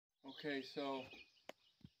Okay, so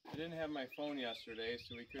I didn't have my phone yesterday,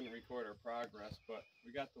 so we couldn't record our progress, but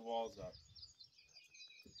we got the walls up.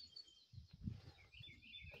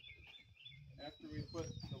 After we put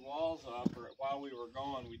the walls up, or while we were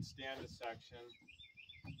going, we'd stand a section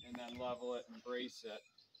and then level it and brace it.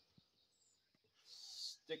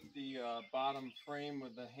 Stick the bottom frame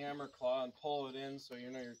with the hammer claw and pull it in so you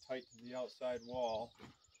know you're tight to the outside wall.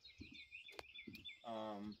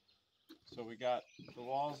 So we got the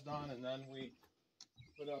walls done, and then we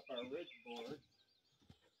put up our ridge board,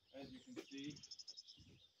 as you can see.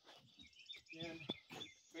 And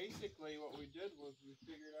basically what we did was we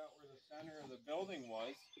figured out where the center of the building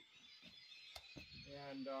was,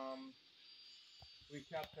 and we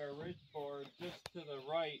kept our ridge board just to the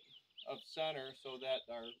right of center so that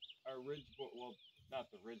our ridge board, well, not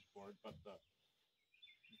the ridge board, but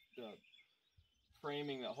the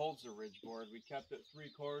framing that holds the ridge board, we kept it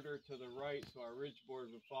 3/4 to the right so our ridge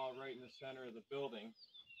board would fall right in the center of the building.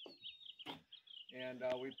 And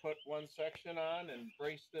we put one section on and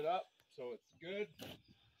braced it up so it's good.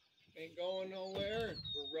 Ain't going nowhere.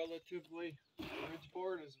 The ridge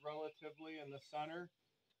board is relatively in the center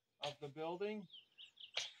of the building.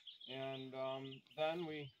 And then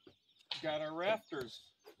we got our rafters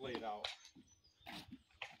laid out.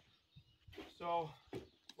 So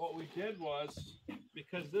what we did was,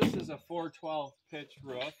 because this is a 412 pitch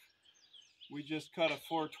roof, we just cut a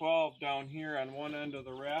 412 down here on one end of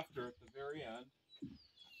the rafter at the very end.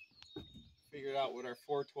 Figured out what our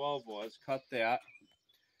 412 was, cut that,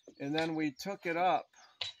 and then we took it up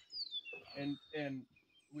and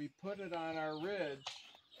we put it on our ridge,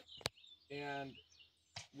 and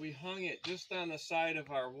we hung it just on the side of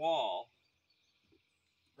our wall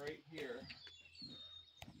right here.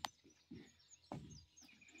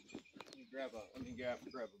 Let me grab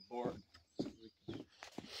a board.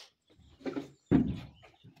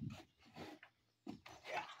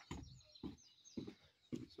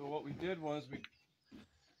 So what we did was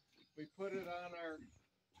we put it on our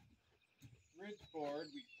ridge board.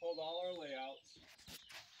 We pulled all our layouts,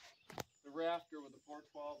 the rafter with the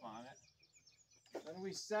 412 on it. Then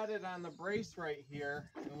we set it on the brace right here,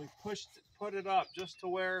 and we put it up just to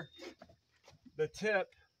where the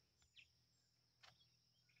tip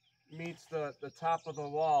meets the top of the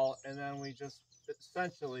wall, and then we just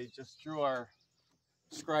essentially just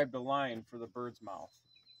scribed a line for the bird's mouth.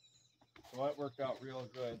 So that worked out real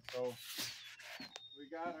good. So we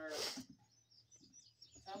got our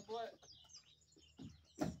template,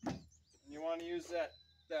 and you want to use that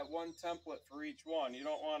one template for each one. You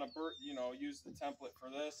don't want to use the template for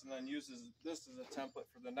this and then use this as a template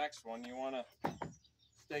for the next one. You want to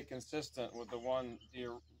stay consistent with the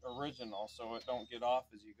original, so it don't get off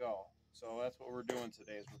as you go. So that's what we're doing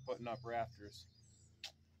today, is we're putting up rafters.